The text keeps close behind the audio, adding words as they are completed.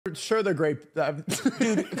Sure, they're great.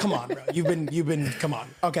 Dude, come on, bro. Come on.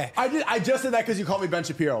 Okay. I just did that because you called me Ben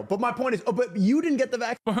Shapiro. But my point is, but you didn't get the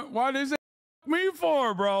vaccine. What is it me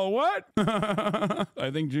for, bro? What? I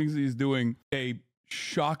think Jinxie is doing a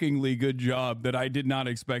shockingly good job that I did not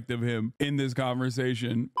expect of him in this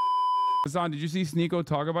conversation. Hasan, did you see Sneako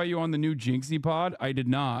talk about you on the new Jinxie pod? I did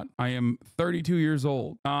not. I am 32 years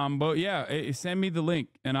old. But yeah, send me the link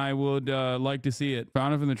and I would like to see it.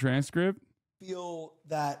 Found it from the transcript. Feel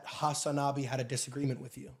that Hasanabi had a disagreement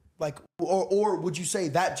with you? Like, or would you say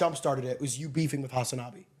that jump-started it? Was you beefing with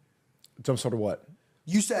Hasanabi? Jump-started what?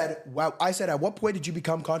 You said, wow, I said, at what point did you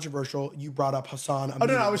become controversial? You brought up Hasan. Oh,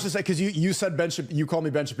 no, I was just saying, because you said you called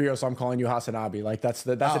me Ben Shapiro, so I'm calling you Hasanabi. Like, that's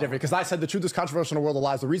the difference. Because I said the truth is controversial in a world of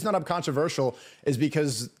lies. The reason that I'm controversial is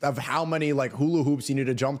because of how many, like, hula hoops you need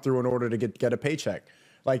to jump through in order to get a paycheck.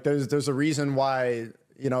 Like, there's a reason why,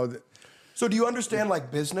 you know... So do you understand like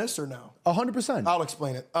business or no? 100%. I'll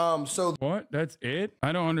explain it. So what? That's it?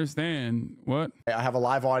 I don't understand. What? I have a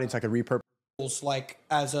live audience. I could repurpose. Like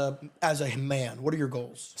as a man, what are your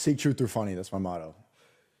goals? Seek truth through funny. That's my motto.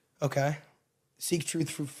 Okay. Seek truth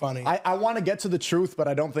through funny. I want to get to the truth, but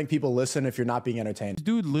I don't think people listen if you're not being entertained. This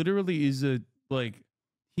dude literally is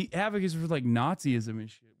he advocates for like Nazism and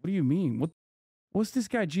shit. What do you mean? What's this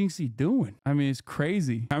guy Jinxie doing? I mean, it's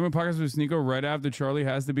crazy. I'm in podcast with Sneako right after Charlie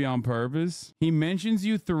Has to Be on Purpose. He mentions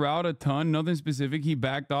you throughout a ton, nothing specific. He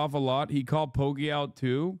backed off a lot. He called Pokey out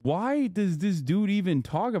too. Why does this dude even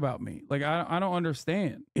talk about me? Like, I don't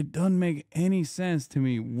understand. It doesn't make any sense to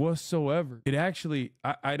me whatsoever. It actually,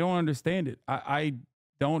 I don't understand it. I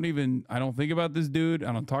don't think about this dude.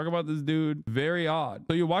 I don't talk about this dude. Very odd.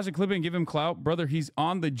 So you watch the clip and give him clout. Brother, he's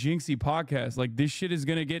on the Jinxie podcast. Like, this shit is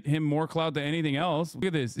going to get him more clout than anything else. Look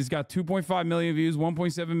at this. It's got 2.5 million views,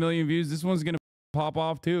 1.7 million views. This one's going to pop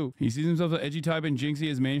off too. He sees himself as edgy type and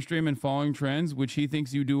Jinxie as mainstream and following trends, which he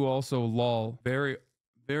thinks you do also. Lol. Very,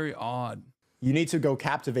 very odd. You need to go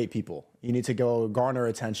captivate people. You need to go garner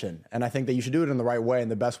attention. And I think that you should do it in the right way.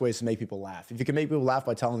 And the best way is to make people laugh. If you can make people laugh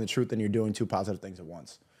by telling the truth, then you're doing two positive things at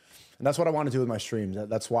once. And that's what I want to do with my streams.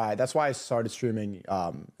 That's why I started streaming in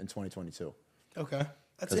 2022. Okay.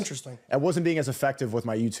 That's interesting. I wasn't being as effective with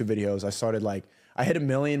my YouTube videos. I hit 1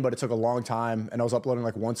 million, but it took a long time. And I was uploading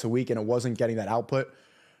like once a week and it wasn't getting that output.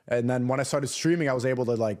 And then when I started streaming, I was able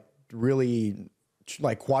to like really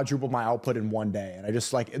like quadruple my output in one day. And I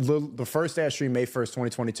just like, the first day I streamed May 1st,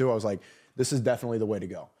 2022, I was like, this is definitely the way to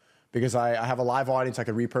go. Because I have a live audience, I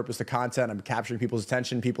can repurpose the content, I'm capturing people's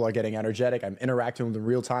attention, people are getting energetic, I'm interacting with them in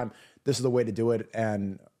real time. This is the way to do it.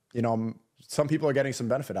 And, you know, some people are getting some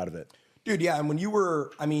benefit out of it. Dude, yeah, and when you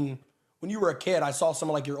were a kid, I saw some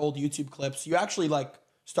of like your old YouTube clips. You actually like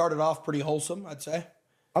started off pretty wholesome, I'd say.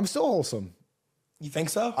 I'm still wholesome. You think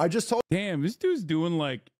so? I just told. Damn, this dude's doing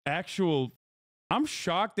like actual. I'm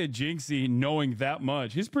shocked at Jinxie knowing that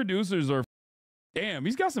much. His producers are. Damn,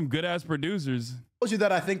 he's got some good ass producers. I told you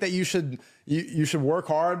that I think that you should work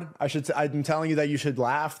hard. I'm telling you that you should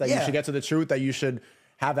laugh, that you should get to the truth, that you should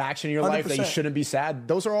have action in your 100%. Life, that you shouldn't be sad.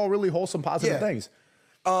 Those are all really wholesome, positive things.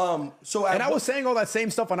 I was saying all that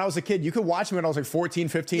same stuff when I was a kid. You could watch me when I was like 14,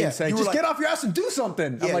 15, saying, just get off your ass and do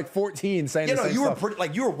something. Yeah. I'm like 14 saying the same stuff. Pretty,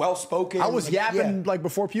 like you were well-spoken. I was yapping like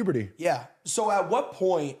before puberty. Yeah. So at what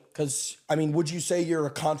point, because I mean, would you say you're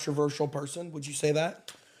a controversial person? Would you say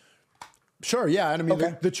that? Sure, yeah. And I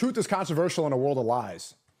mean, the truth is controversial in a world of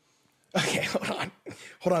lies. Okay,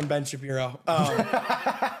 hold on, Ben Shapiro.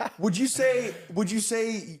 Would you say,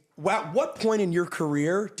 at what point in your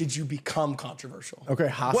career did you become controversial? Okay,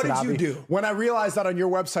 Hasanabi. What did you do? When I realized that on your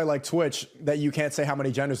website, like Twitch, that you can't say how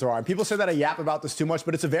many genders there are. And people say that I yap about this too much,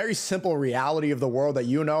 but it's a very simple reality of the world that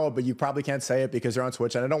you know, but you probably can't say it because you're on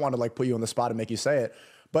Twitch. And I don't want to like put you on the spot and make you say it.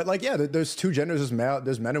 But like, yeah, there's two genders,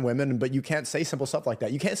 there's men and women, but you can't say simple stuff like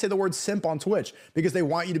that. You can't say the word simp on Twitch because they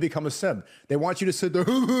want you to become a simp. They want you to sit there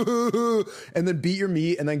and then beat your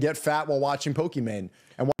meat and then get fat while watching Pokemon.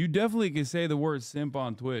 And you definitely can say the word simp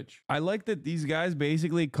on Twitch. I like that these guys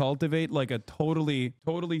basically cultivate like a totally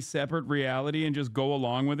separate reality and just go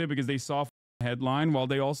along with it because they saw a headline while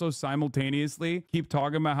they also simultaneously keep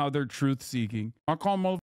talking about how they're truth seeking. I call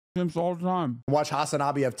them simps all the time. Watch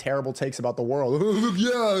Hasanabi have terrible takes about the world.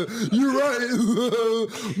 Yeah, you're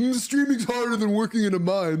right. Streaming's harder than working in a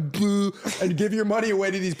mine. And give your money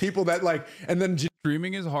away to these people that like, and then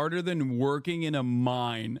streaming is harder than working in a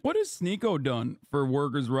mine. What has Sneako done for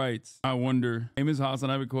workers' rights? I wonder. Famous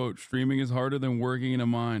Hasanabi quote, streaming is harder than working in a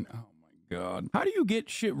mine. Oh my God. How do you get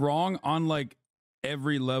shit wrong on like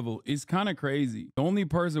every level? It's kind of crazy. The only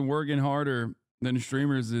person working harder than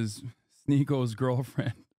streamers is Sneako's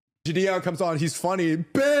girlfriend. Gideon comes on, he's funny,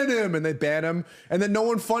 ban him, and they ban him, and then no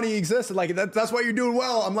one funny exists. Like that's why you're doing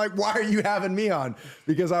well. I'm like, why are you having me on?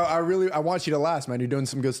 Because I really want you to last, man. You're doing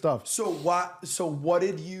some good stuff. So what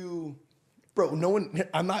did you, bro? No one.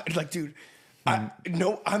 I'm not like, dude. I'm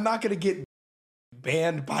not gonna get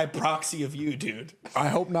banned by proxy of you, dude. I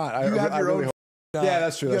hope not. You have your own. Yeah,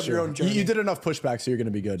 that's true. You That's have your true. own journey. You did enough pushback, so you're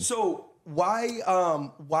gonna be good. So why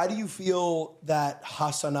do you feel that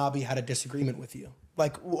Hasanabi had a disagreement with you?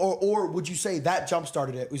 Like, or would you say that jump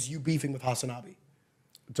started it? Was you beefing with Hasanabi?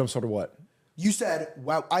 Jump started what? You said,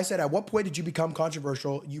 wow. I said, at what point did you become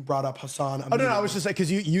controversial? You brought up Hassan. Oh no, I was just saying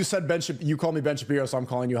because you said you called me Ben Shapiro, so I'm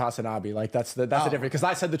calling you Hasanabi. Like that's the difference. Because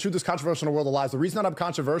I said the truth is controversial in a world of lies. The reason that I'm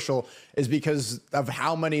controversial is because of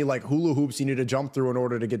how many like hula hoops you need to jump through in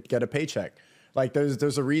order to get a paycheck. Like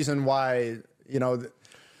there's a reason why, you know.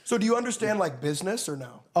 So do you understand like business or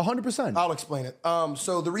no? 100%. I'll explain it.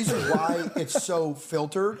 So the reason why it's so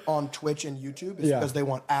filtered on Twitch and YouTube is because they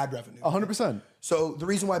want ad revenue. 100%. So the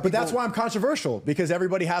reason why But that's why I'm controversial, because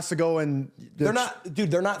everybody has to go and... They're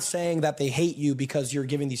not saying that they hate you because you're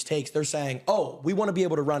giving these takes. They're saying, oh, we want to be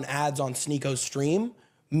able to run ads on Sneako's stream.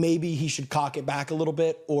 Maybe he should cock it back a little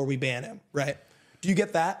bit or we ban him, right? Do you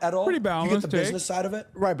get that at all? Pretty balanced. You get the business side of it?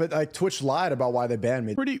 Right, but like Twitch lied about why they banned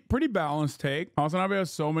me. Pretty balanced take. Hasanabi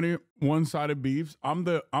has so many one-sided beefs. I'm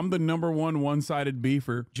the number one-sided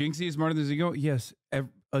beefer. Jinxie is smarter than Sneako. Yes,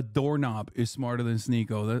 a doorknob is smarter than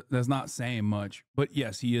Sneako. That's not saying much, but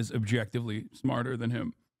yes, he is objectively smarter than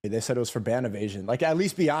him. They said it was for ban evasion. Like, at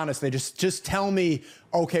least be honest. They just tell me,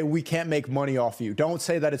 okay, we can't make money off you. Don't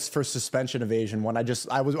say that it's for suspension evasion. When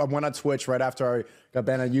I went on Twitch right after I got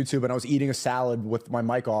banned on YouTube, and I was eating a salad with my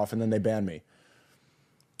mic off, and then they banned me.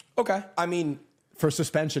 Okay, I mean, for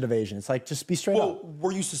suspension evasion, it's like just be straight up.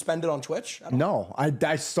 Were you suspended on Twitch? No,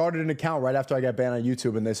 I started an account right after I got banned on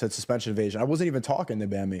YouTube, and they said suspension evasion. I wasn't even talking. They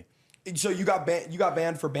banned me. So you got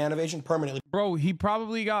banned for ban evasion permanently. Bro, he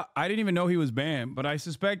probably got, I didn't even know he was banned, but I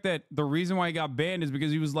suspect that the reason why he got banned is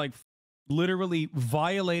because he was like literally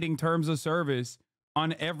violating terms of service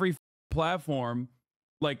on every platform,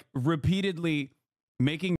 like repeatedly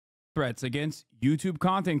making threats against YouTube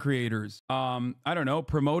content creators. I don't know,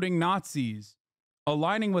 promoting Nazis,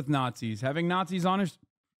 aligning with Nazis, having Nazis on his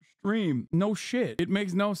stream. No shit. It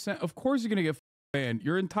makes no sense. Of course you're going to get banned.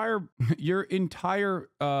 Your entire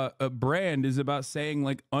brand is about saying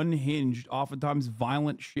like unhinged, oftentimes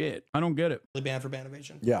violent shit. I don't get it. Banned for ban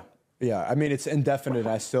evasion. Yeah. I mean, it's indefinite.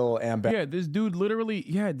 I still am banned. Yeah, this dude literally,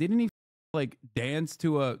 didn't he like dance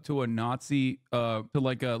to a Nazi to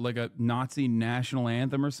like a Nazi national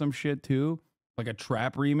anthem or some shit too? Like a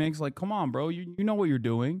trap remix? Like, come on, bro. You know what you're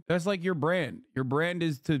doing. That's like your brand. Your brand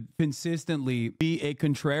is to consistently be a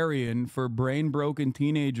contrarian for brain broken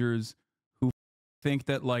teenagers think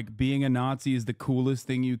that like being a Nazi is the coolest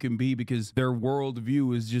thing you can be because their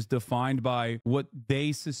worldview is just defined by what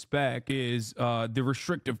they suspect is the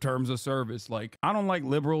restrictive terms of service. Like, I don't like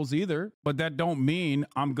liberals either, but that don't mean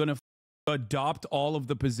I'm gonna adopt all of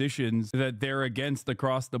the positions that they're against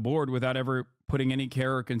across the board without ever putting any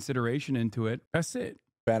care or consideration into it. That's it.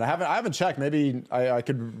 Man, I haven't checked. Maybe I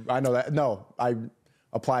could. I know that. No, I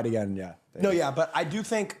applied again. Yeah. No, yeah, but I do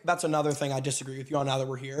think that's another thing I disagree with you on now that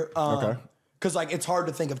we're here. Okay. Because like it's hard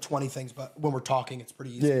to think of 20 things, but when we're talking, it's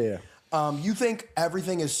pretty easy. Yeah. You think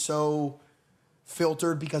everything is so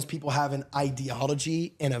filtered because people have an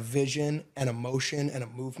ideology and a vision and emotion and a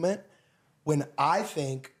movement, when I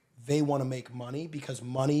think they want to make money because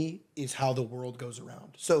money is how the world goes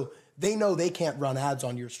around. So they know they can't run ads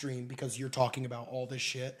on your stream because you're talking about all this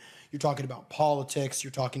shit. You're talking about politics.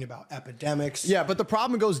 You're talking about epidemics. Yeah, but the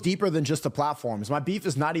problem goes deeper than just the platforms. My beef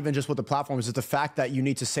is not even just with the platforms. It's the fact that you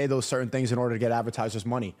need to say those certain things in order to get advertisers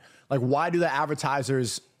money. Like, why do the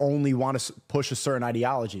advertisers only want to push a certain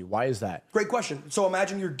ideology? Why is that? Great question. So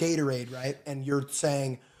imagine you're Gatorade, right? And you're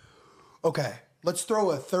saying, okay, let's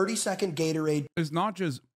throw a 30-second Gatorade. It's not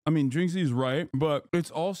just, I mean, Jinxie's right, but it's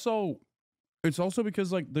also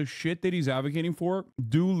because like the shit that he's advocating for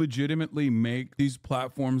do legitimately make these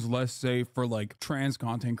platforms less safe for like trans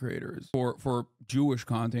content creators, for Jewish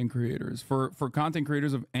content creators, for content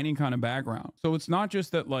creators of any kind of background. So it's not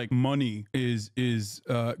just that like money is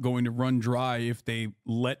going to run dry if they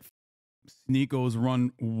let Sneakos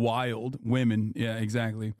run wild. Women, yeah,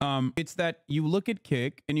 exactly. It's that you look at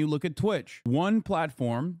Kick and you look at Twitch. One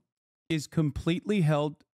platform is completely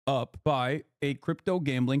held up by a crypto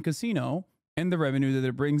gambling casino and the revenue that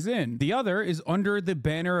it brings in. The other is under the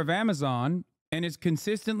banner of Amazon and is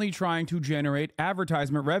consistently trying to generate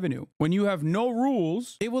advertisement revenue. When you have no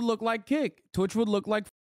rules, it would look like Kick. Twitch would look like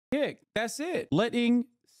Kick. That's it. Letting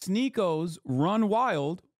Sneakos run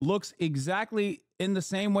wild looks exactly in the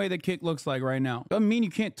same way that Kick looks like right now. Doesn't mean you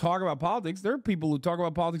can't talk about politics. There are people who talk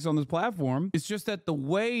about politics on this platform. It's just that the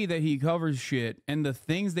way that he covers shit and the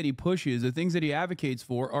things that he pushes, the things that he advocates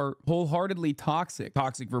for are wholeheartedly toxic.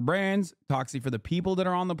 Toxic for brands, toxic for the people that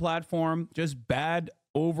are on the platform, just bad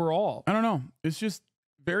overall. I don't know. It's just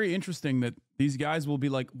very interesting that these guys will be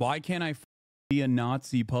like, why can't I be a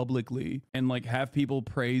Nazi publicly and like have people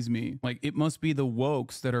praise me? Like, it must be the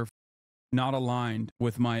wokes that are not aligned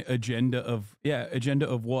with my agenda of, agenda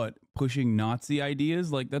of what? Pushing Nazi ideas?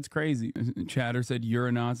 Like, that's crazy. Chatter said, you're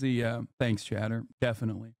a Nazi. Yeah. Thanks, Chatter.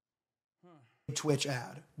 Definitely. Twitch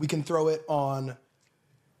ad. We can throw it on,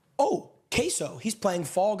 Queso. He's playing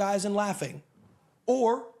Fall Guys and laughing.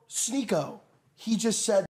 Or Sneako. He just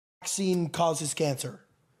said vaccine causes cancer.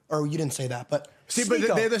 Or you didn't say that, but see, Sneako.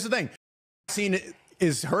 but there's the thing. Vaccine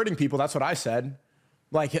is hurting people. That's what I said.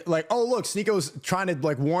 Like, oh, look, Sneako's trying to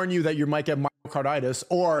like warn you that you might get myocarditis,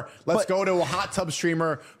 or let's go to a hot tub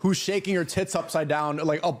streamer who's shaking her tits upside down.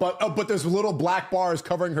 Like, but there's little black bars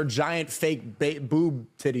covering her giant fake boob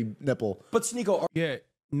titty nipple. But Sneako, yeah,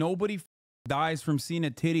 nobody dies from seeing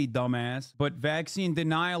a titty, dumbass. But vaccine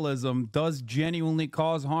denialism does genuinely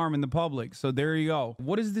cause harm in the public. So there you go.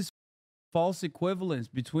 What is this false equivalence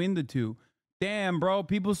between the two? Damn, bro,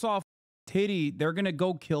 people saw a titty. They're going to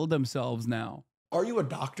go kill themselves now. are you a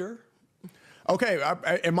doctor? Okay,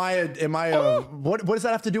 what does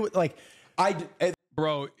that have to do with, like,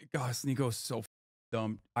 bro, God, Sneako's so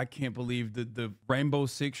dumb. I can't believe the Rainbow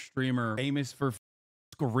Six streamer famous for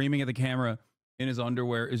screaming at the camera in his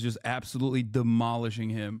underwear is just absolutely demolishing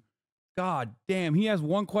him. God damn, he has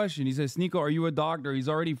one question. He says, Sneako, are you a doctor? He's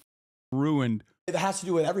already ruined. It has to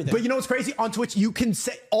do with everything. But you know what's crazy? On Twitch, you can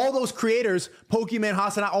say all those creators, Pokemon,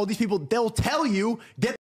 Hasan, all these people, they'll tell you,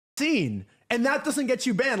 get the vaccine. And that doesn't get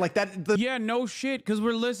you banned like that. Yeah, no shit, because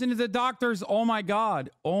we're listening to the doctors. Oh my God.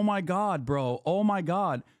 Oh my God, bro. Oh my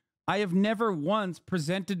God. I have never once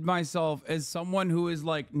presented myself as someone who is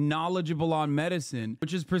like knowledgeable on medicine,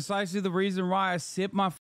 which is precisely the reason why I sit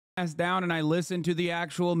my ass down and I listen to the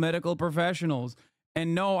actual medical professionals.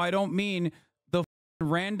 And no, I don't mean the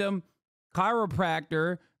random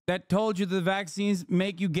chiropractor that told you the vaccines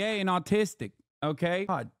make you gay and autistic. Okay?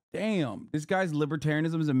 God damn. This guy's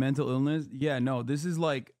libertarianism is a mental illness. Yeah, no, this is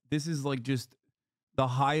like just the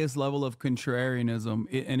highest level of contrarianism,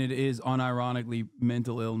 and it is unironically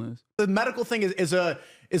mental illness. The medical thing is a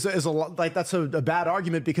like, that's a bad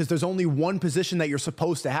argument, because there's only one position that you're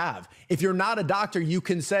supposed to have. If you're not a doctor, you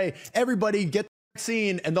can say everybody get the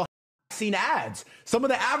vaccine, and they'll have vaccine ads. Some of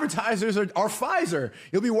the advertisers are Pfizer.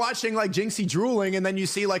 You'll be watching like Jinxie drooling, and then you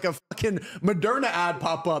see like a fucking Moderna ad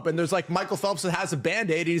pop up, and there's like Michael Phelps that has a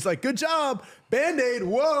Band-Aid, and he's like, good job, Band-Aid,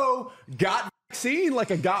 whoa, got vaccine,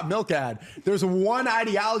 like a got milk ad. There's one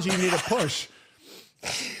ideology you need to push.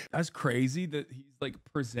 That's crazy that he's like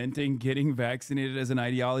presenting getting vaccinated as an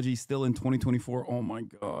ideology still in 2024. Oh my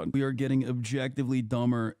God. We are getting objectively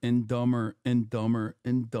dumber and dumber and dumber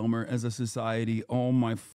and dumber as a society. Oh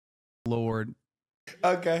my Lord.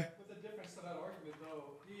 Okay. But the difference to that argument,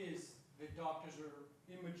 though, is that doctors are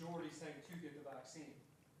in majority saying to get the vaccine.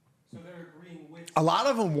 So they're agreeing with... A lot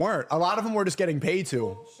of them weren't. A lot of them were just getting paid to.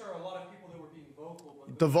 Well, sure, a lot of people that were being vocal.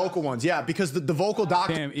 But The vocal ones, yeah, because the vocal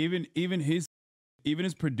doctor... Damn, even his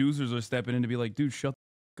producers are stepping in to be like, dude, shut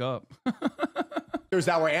the fuck up. There's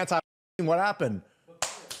that were anti. What happened?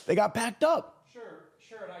 They got packed up. Sure,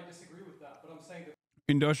 and I disagree with that, but I'm saying that...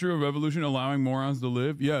 Industrial revolution allowing morons to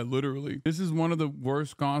live? Yeah, literally. This is one of the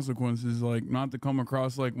worst consequences, like, not to come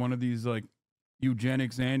across like one of these like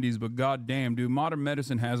eugenics Andes, but goddamn, dude, modern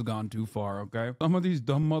medicine has gone too far, okay? Some of these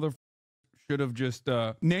dumb motherfuckers should have just,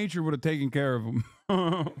 nature would have taken care of them. The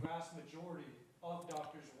vast majority of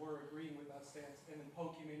doctors were agreeing with that stance, and then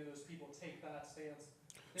Pokemon and those people take that stance.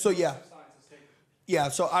 So, yeah. Science is taken. Yeah,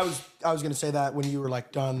 so I was gonna say that when you were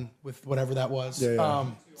like done with whatever that was. Yeah.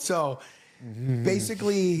 So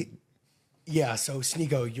basically, yeah. So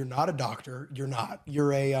Sneako, you're not a doctor. You're not.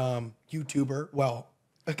 You're a YouTuber. Well,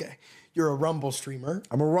 okay. You're a Rumble streamer.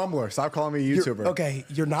 I'm a Rumbler. Stop calling me a YouTuber. Okay,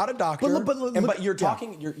 you're not a doctor. But But you're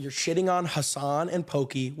talking. You're shitting on Hasan and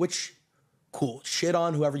Pokey, which cool. Shit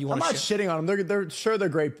on whoever you I'm want to not shit. shitting on them. They're sure they're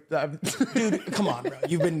great. Dude, come on, bro.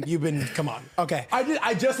 You've been. Come on. Okay.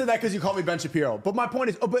 I just did that because you called me Ben Shapiro. But my point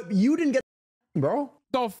is, but you didn't get, bro.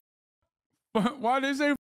 The why did they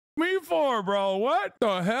say me for, bro? What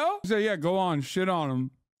the hell? Say, yeah, go on, shit on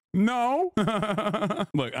him. No.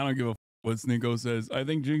 Look, I don't give a what Sneako says. I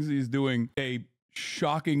think Jinxie is doing a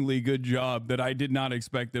shockingly good job that I did not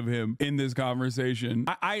expect of him in this conversation.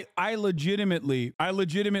 I legitimately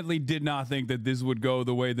did not think that this would go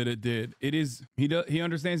the way that it did. It is, he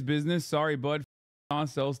understands business. Sorry, bud.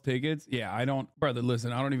 sells tickets. Yeah, I don't, brother.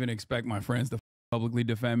 Listen, I don't even expect my friends to publicly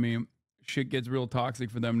defend me. Shit gets real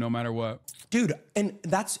toxic for them no matter what, dude. And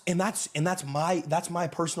that's my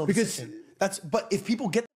personal decision. But if people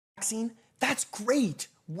get the vaccine, that's great.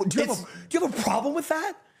 Do you have a problem with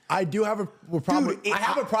that? I do have a problem. Dude, I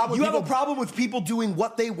have a problem. You have a problem with people doing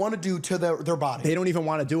what they want to do to their body. They don't even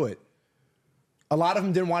want to do it. A lot of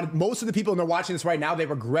them didn't want it. Most of the people, and they're watching this right now, they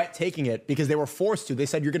regret taking it because they were forced to. They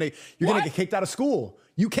said, you're gonna get kicked out of school.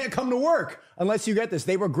 You can't come to work unless you get this.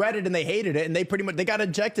 They regretted and they hated it, and they got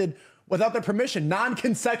injected without their permission.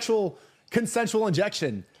 Consensual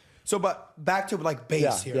injection. So, but back to like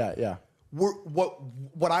base here. Yeah.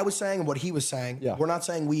 What I was saying and what he was saying, we're not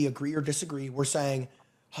saying we agree or disagree. We're saying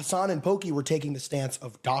Hasan and Pokey were taking the stance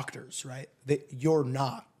of doctors, right? That you're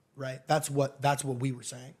not, right? That's what we were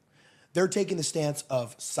saying. They're taking the stance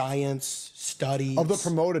of science, studies. Of the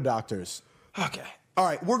promoted doctors. Okay. All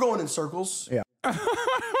right. We're going in circles. Yeah.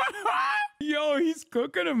 Yo, he's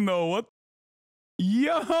cooking him though. What?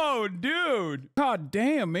 Yo, dude. God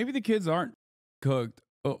damn. Maybe the kids aren't cooked.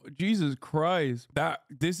 Oh, Jesus Christ.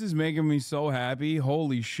 This is making me so happy.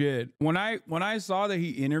 Holy shit. When I saw that he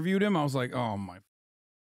interviewed him, I was like, oh my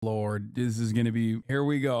Lord, this is going to be, here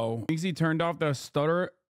we go. Thinks he turned off the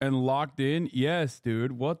stutter and locked in. Yes,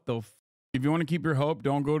 dude. What the if you want to keep your hope,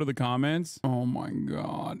 don't go to the comments. Oh my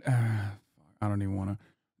God. I don't even want to.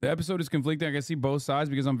 The episode is conflicting. I can see both sides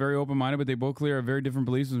because I'm very open-minded, but they both clearly have very different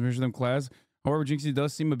beliefs and them class. However, Jinxie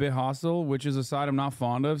does seem a bit hostile, which is a side I'm not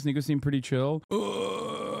fond of. Sneako seemed pretty chill.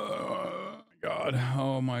 God.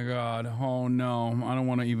 Oh my God. Oh no. I don't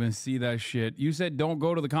want to even see that shit. You said don't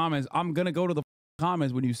go to the comments. I'm going to go to the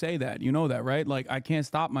comments when you say that. You know that, right? Like, I can't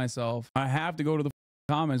stop myself. I have to go to the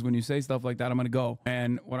comments when you say stuff like that. I'm going to go.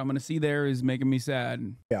 And what I'm going to see there is making me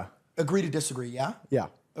sad. Yeah. Agree to disagree, yeah? Yeah.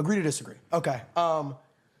 Agree to disagree. Okay.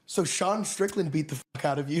 So Sean Strickland beat the fuck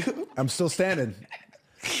out of you. I'm still standing.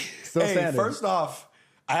 Standing. First off,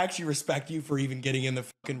 I actually respect you for even getting in the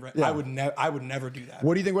fucking. Yeah. I would never do that.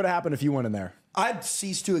 What do you think would have happened if you went in there? I'd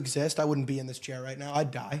cease to exist. I wouldn't be in this chair right now.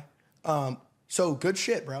 I'd die. So good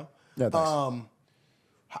shit, bro. Yeah, thanks.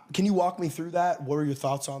 Can you walk me through that? What are your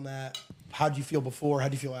thoughts on that? How did you feel before? How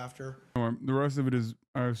do you feel after? The rest of it is,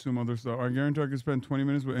 I assume, other stuff. I guarantee I could spend 20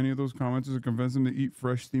 minutes with any of those commenters and convince them to eat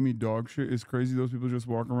fresh, steamy dog shit. It's crazy those people just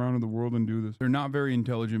walk around in the world and do this. They're not very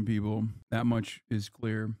intelligent people. That much is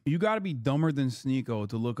clear. You got to be dumber than Sneako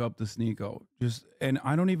to look up the Sneako. And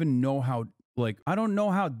I don't even know how, I don't know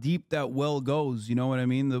how deep that well goes. You know what I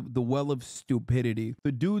mean? The well of stupidity.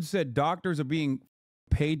 The dude said doctors are being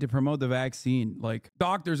paid to promote the vaccine. Like,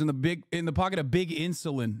 doctors in the pocket of big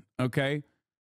insulin, okay?